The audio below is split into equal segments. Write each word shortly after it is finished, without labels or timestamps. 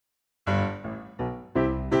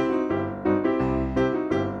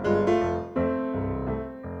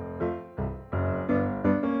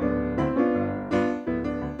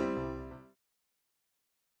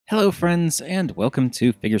Hello friends, and welcome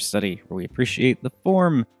to Figure Study, where we appreciate the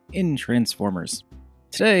form in Transformers.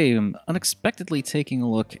 Today, I'm unexpectedly taking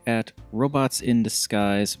a look at Robots in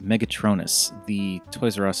Disguise Megatronus, the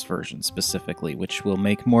Toys R Us version specifically, which will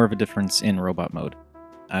make more of a difference in robot mode.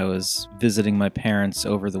 I was visiting my parents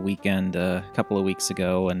over the weekend a couple of weeks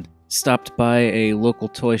ago and stopped by a local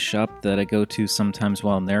toy shop that I go to sometimes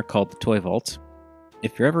while I'm there called the Toy Vault.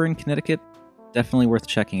 If you're ever in Connecticut, definitely worth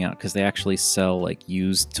checking out because they actually sell like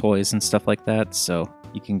used toys and stuff like that, so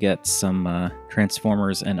you can get some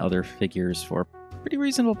Transformers and other figures for a pretty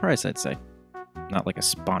reasonable price, I'd say. Not like a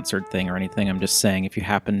sponsored thing or anything, I'm just saying if you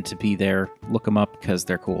happen to be there, look them up because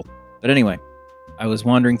they're cool. But anyway, I was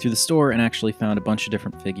wandering through the store and actually found a bunch of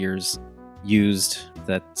different figures used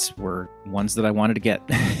that were ones that I wanted to get.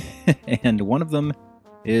 And one of them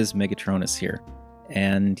is Megatronus here.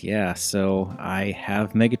 And yeah, so I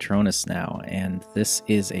have Megatronus now, and this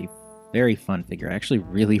is a very fun figure. I actually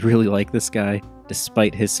really like this guy,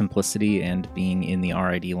 despite his simplicity and being in the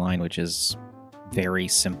RID line, which is very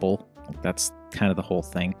simple. Like, that's kind of the whole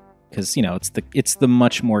thing. Because, you know, it's the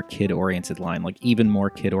much more kid-oriented line, like even more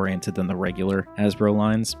kid-oriented than the regular Hasbro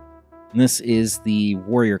lines. And this is the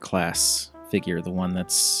Warrior class figure, the one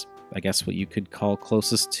that's, I guess, what you could call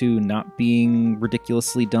closest to not being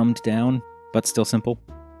ridiculously dumbed down, but still simple.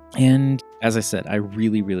 And as I said, I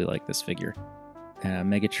really like this figure.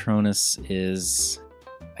 Megatronus is,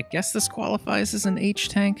 I guess this qualifies as an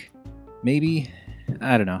H-tank? Maybe?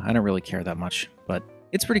 I don't know. I don't really care that much, but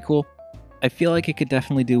it's pretty cool. I feel like it could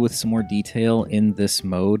definitely do with some more detail in this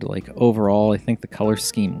mode. Like, overall, I think the color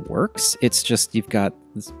scheme works. It's just you've got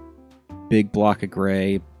this big block of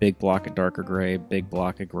gray, big block of darker gray, big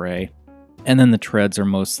block of gray, and then the treads are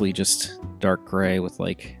mostly just dark gray with,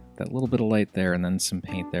 like, that little bit of light there and then some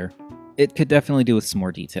paint there. It could definitely do with some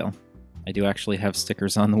more detail. I do actually have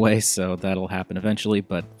stickers on the way, so that'll happen eventually,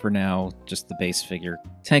 but for now, just the base figure.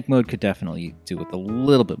 Tank mode could definitely do with a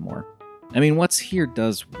little bit more. I mean, what's here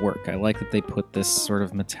does work. I like that they put this sort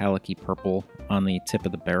of metallic-y purple on the tip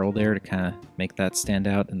of the barrel there to kind of make that stand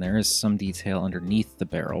out, and there is some detail underneath the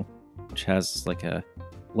barrel, which has like a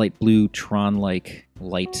light blue Tron-like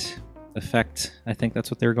light effect. I think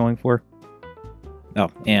that's what they were going for. Oh,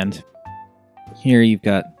 and here you've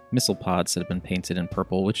got missile pods that have been painted in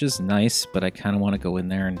purple, which is nice, but I kind of want to go in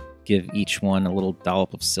there and give each one a little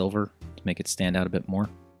dollop of silver to make it stand out a bit more.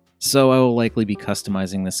 So I will likely be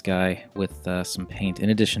customizing this guy with some paint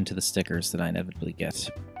in addition to the stickers that I inevitably get.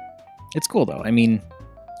 It's cool though. I mean,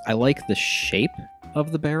 I like the shape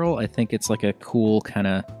of the barrel. I think it's like a cool kind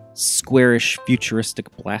of squarish futuristic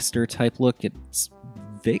blaster type look. It's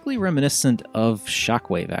vaguely reminiscent of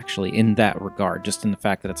Shockwave, actually, in that regard, just in the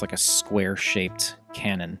fact that it's like a square-shaped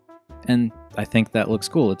cannon. And I think that looks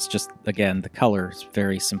cool. It's just, again, the color is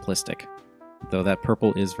very simplistic, though that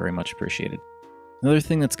purple is very much appreciated. Another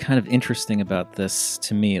thing that's kind of interesting about this,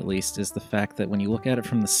 to me at least, is the fact that when you look at it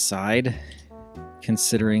from the side,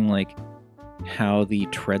 considering like how the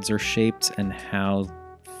treads are shaped and how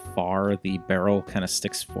far the barrel kind of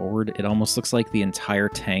sticks forward, it almost looks like the entire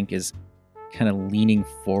tank is kind of leaning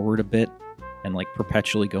forward a bit and like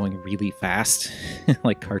perpetually going really fast,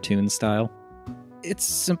 like cartoon style. It's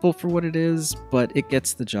simple for what it is, but it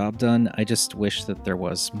gets the job done. I just wish that there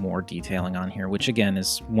was more detailing on here, which again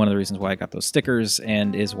is one of the reasons why I got those stickers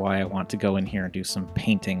and is why I want to go in here and do some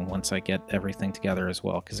painting once I get everything together as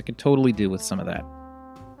well, because it could totally do with some of that.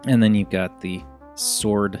 And then you've got the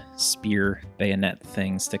sword, spear, bayonet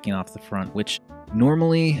thing sticking off the front, which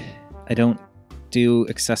normally I don't do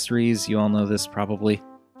accessories. You all know this probably.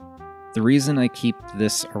 The reason I keep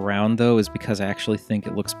this around though is because I actually think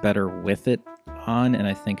it looks better with it on, and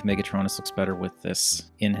I think Megatronus looks better with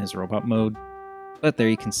this in his robot mode. But there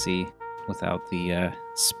you can see without the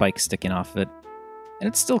spike sticking off of it. And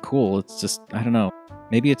it's still cool. It's just, I don't know,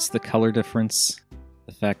 maybe it's the color difference,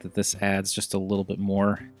 the fact that this adds just a little bit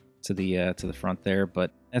more to the front there,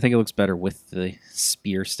 but I think it looks better with the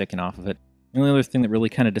spear sticking off of it. The only other thing that really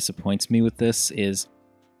kind of disappoints me with this is,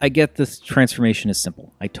 I get this transformation is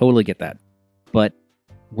simple. I totally get that. But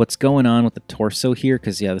what's going on with the torso here,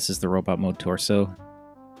 because yeah, this is the robot mode torso,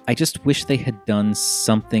 I just wish they had done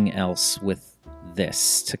something else with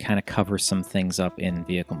this to kind of cover some things up in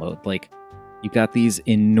vehicle mode. Like, you've got these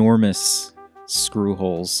enormous screw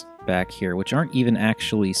holes back here, which aren't even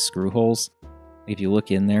actually screw holes. If you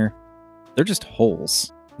look in there, they're just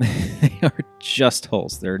holes. They are just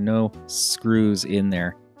holes. There are no screws in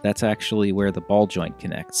there. That's actually where the ball joint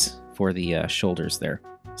connects for the shoulders there.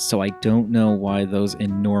 So I don't know why those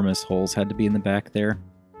enormous holes had to be in the back there.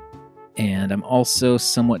 And I'm also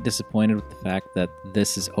somewhat disappointed with the fact that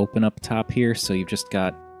this is open up top here, so you've just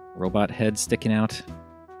got robot head sticking out.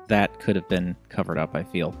 that could have been covered up, I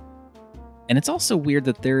feel. And it's also weird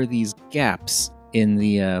that there are these gaps in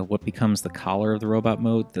the what becomes the collar of the robot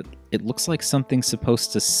mode that it looks like something's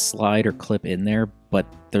supposed to slide or clip in there, but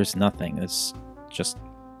there's nothing. There's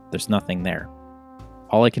nothing there.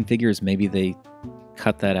 All I can figure is maybe they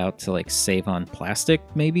cut that out to like save on plastic,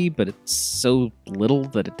 maybe, but it's so little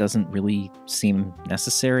that it doesn't really seem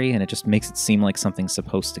necessary, and it just makes it seem like something's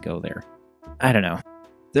supposed to go there. I don't know.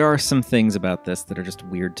 There are some things about this that are just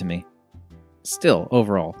weird to me. Still,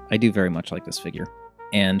 overall, I do very much like this figure.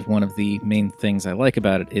 And one of the main things I like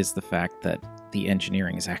about it is the fact that the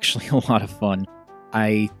engineering is actually a lot of fun.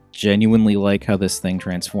 I genuinely like how this thing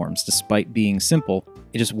transforms. Despite being simple,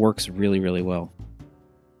 it just works really, really well.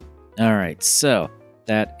 Alright, so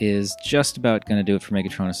that is just about going to do it for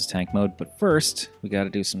Megatronus' tank mode, but first, we got to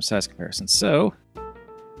do some size comparisons. So,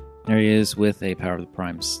 there he is with a Power of the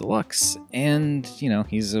Primes Deluxe, and, you know,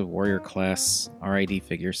 he's a warrior class RID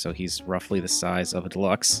figure, so he's roughly the size of a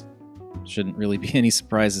Deluxe. Shouldn't really be any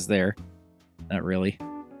surprises there. Not really.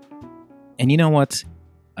 And you know what?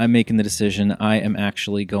 I'm making the decision. I am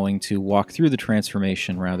actually going to walk through the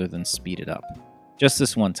transformation rather than speed it up. Just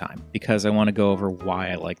this one time, because I want to go over why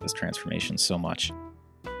I like this transformation so much.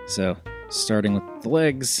 So, starting with the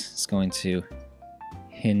legs, it's going to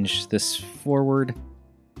hinge this forward,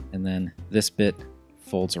 and then this bit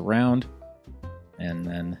folds around, and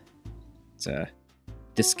then it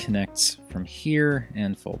disconnects from here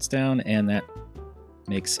and folds down, and that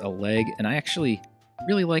makes a leg. And I actually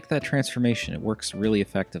really like that transformation. It works really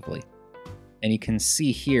effectively. And you can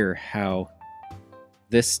see here how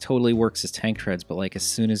this totally works as tank treads, but like as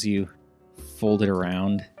soon as you fold it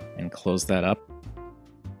around and close that up,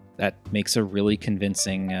 that makes a really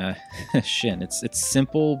convincing shin. It's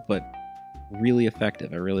simple, but really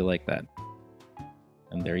effective. I really like that.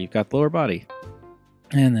 And there you've got the lower body.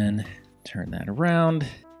 And then turn that around.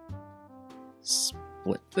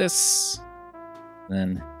 Split this.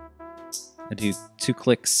 Then I do 2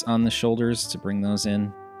 clicks on the shoulders to bring those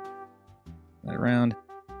in. That around.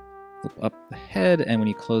 Flip up the head, and when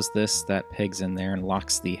you close this, that pegs in there and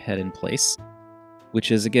locks the head in place.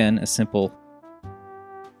 Which is, again, a simple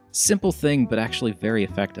thing, but actually very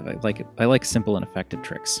effective. I like it. I like simple and effective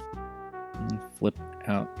tricks. And flip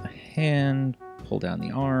out the hand, pull down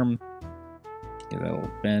the arm, give that a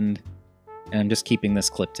little bend. And I'm just keeping this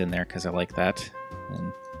clipped in there because I like that.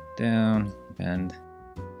 And down, bend.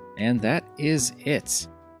 And that is it.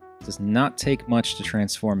 It does not take much to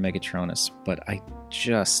transform Megatronus, but I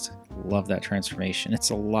just love that transformation. It's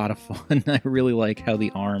a lot of fun. I really like how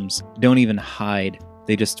the arms don't even hide.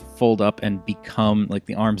 They just fold up and become, like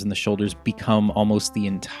the arms and the shoulders become almost the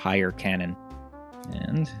entire cannon.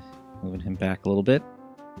 And moving him back a little bit.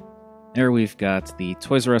 There we've got the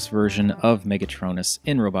Toys R Us version of Megatronus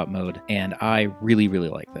in robot mode, and I really, really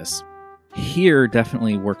like this. Here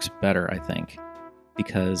definitely works better, I think,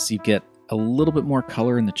 because you get a little bit more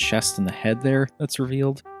color in the chest and the head there that's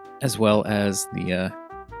revealed, as well as the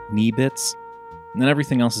knee bits. And then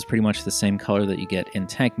everything else is pretty much the same color that you get in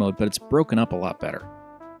tank mode, but it's broken up a lot better.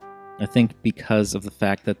 I think because of the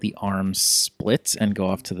fact that the arms split and go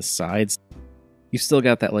off to the sides, you've still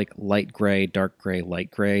got that like light gray,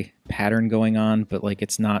 light gray pattern going on, but like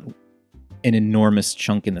it's not an enormous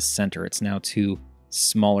chunk in the center. It's now 2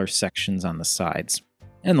 smaller sections on the sides.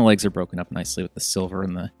 And the legs are broken up nicely with the silver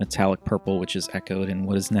and the metallic purple, which is echoed in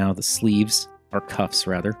what is now the sleeves, or cuffs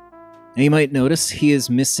rather. And you might notice he is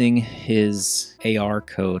missing his AR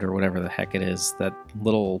code, or whatever the heck it is, that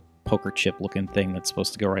little poker chip looking thing that's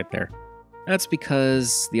supposed to go right there. That's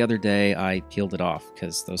because the other day I peeled it off,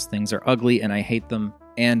 because those things are ugly and I hate them,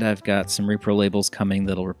 and I've got some repro labels coming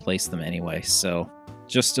that'll replace them anyway, so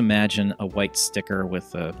just imagine a white sticker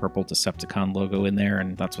with a purple Decepticon logo in there,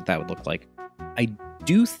 and that's what that would look like. I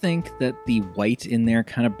do think that the white in there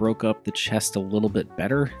kind of broke up the chest a little bit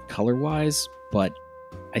better, color-wise, but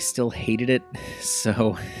I still hated it,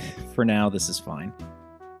 so for now this is fine.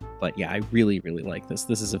 But yeah, I really, really like this.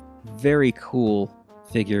 This is a very cool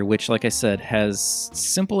figure, which, like I said, has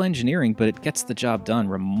simple engineering, but it gets the job done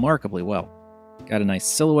remarkably well. Got a nice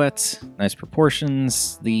silhouette, nice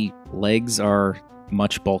proportions. The legs are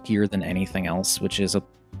much bulkier than anything else, which is a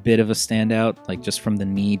bit of a standout. Like, just from the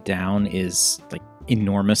knee down is like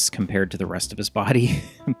enormous compared to the rest of his body,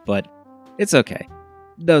 but it's okay.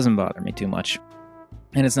 Doesn't bother me too much.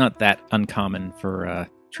 And it's not that uncommon for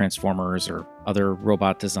Transformers or other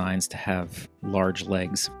robot designs to have large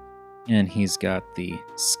legs. And he's got the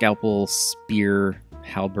scalpel, spear,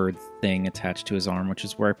 halberd thing attached to his arm, which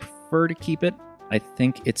is where I prefer to keep it. I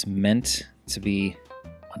think it's meant to be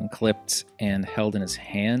unclipped and held in his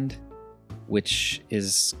hand, which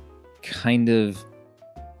is kind of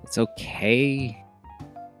It's okay,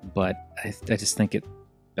 but I just think it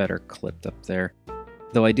better clipped up there.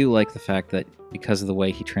 Though I do like the fact that because of the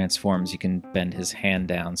way he transforms, you can bend his hand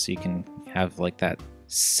down so you can have like that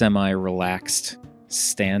semi-relaxed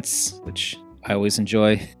stance, which I always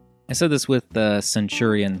enjoy. I said this with the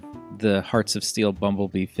Centurion, the Hearts of Steel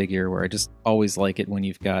Bumblebee figure, where I just always like it when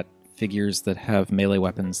you've got figures that have melee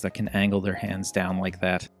weapons that can angle their hands down like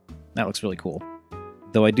that. That looks really cool.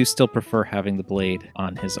 Though I do still prefer having the blade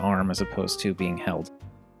on his arm as opposed to being held.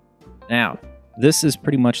 Now, this is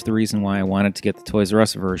pretty much the reason why I wanted to get the Toys R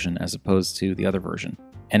Us version as opposed to the other version.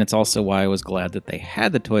 And it's also why I was glad that they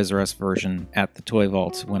had the Toys R Us version at the Toy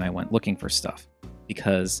Vault when I went looking for stuff.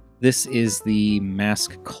 Because this is the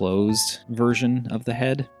mask-closed version of the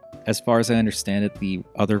head. As far as I understand it, the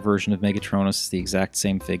other version of Megatronus is the exact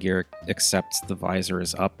same figure, except the visor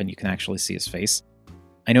is up and you can actually see his face.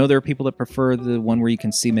 I know there are people that prefer the one where you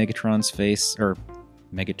can see Megatron's face, or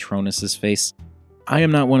Megatronus's face. I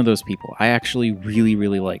am not one of those people. I actually really,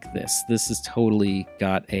 really like this. This has totally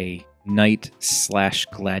got a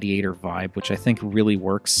knight/gladiator vibe, which I think really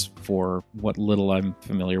works for what little I'm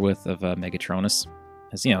familiar with of Megatronus.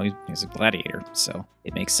 As you know, he's a gladiator, so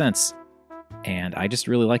it makes sense. And I just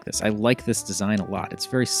really like this. I like this design a lot. It's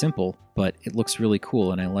very simple, but it looks really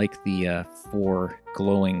cool, and I like the 4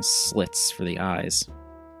 glowing slits for the eyes.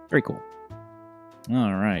 Very cool.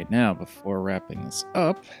 Alright, now before wrapping this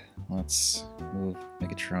up, let's move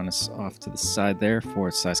Megatronus off to the side there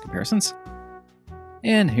for size comparisons.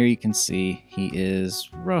 And here you can see he is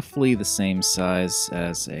roughly the same size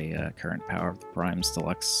as a current Power of the Primes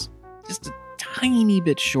Deluxe. Just a tiny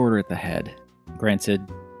bit shorter at the head. Granted,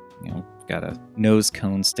 you know, got a nose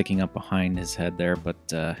cone sticking up behind his head there, but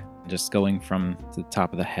just going from the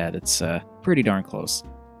top of the head, it's pretty darn close.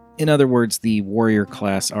 In other words, the Warrior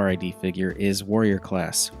Class RID figure is Warrior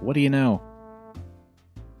Class. What do you know?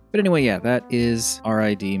 But anyway, yeah, that is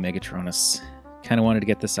RID Megatronus. Kind of wanted to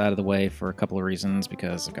get this out of the way for a couple of reasons,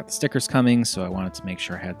 because I've got the stickers coming, so I wanted to make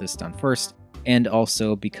sure I had this done first. And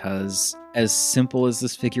also because, as simple as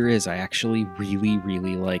this figure is, I actually really,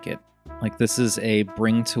 really like it. Like, this is a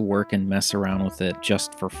bring to work and mess around with it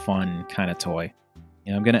just for fun kind of toy.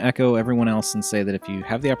 You know, I'm going to echo everyone else and say that if you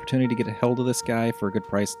have the opportunity to get a hold of this guy for a good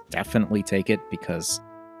price, definitely take it, because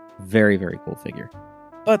very, very cool figure.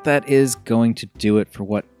 But that is going to do it for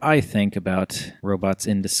what I think about Robots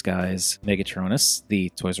in Disguise Megatronus, the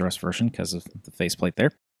Toys R Us version, because of the faceplate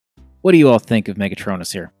there. What do you all think of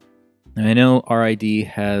Megatronus here? I know RID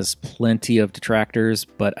has plenty of detractors,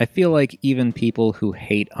 but I feel like even people who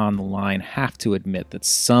hate on the line have to admit that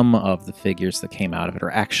some of the figures that came out of it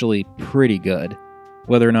are actually pretty good.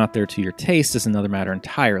 Whether or not they're to your taste is another matter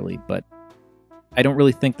entirely, but I don't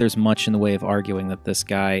really think there's much in the way of arguing that this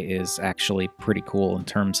guy is actually pretty cool in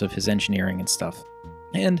terms of his engineering and stuff.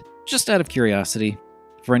 And just out of curiosity,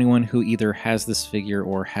 for anyone who either has this figure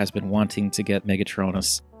or has been wanting to get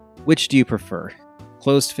Megatronus, which do you prefer?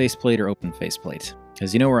 Closed faceplate or open faceplate?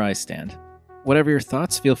 Because you know where I stand. Whatever your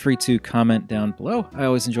thoughts, feel free to comment down below. I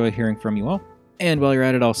always enjoy hearing from you all. And while you're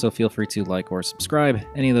at it, also feel free to like or subscribe.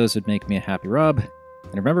 Any of those would make me a happy Rob.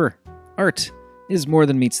 And remember, art is more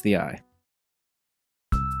than meets the eye.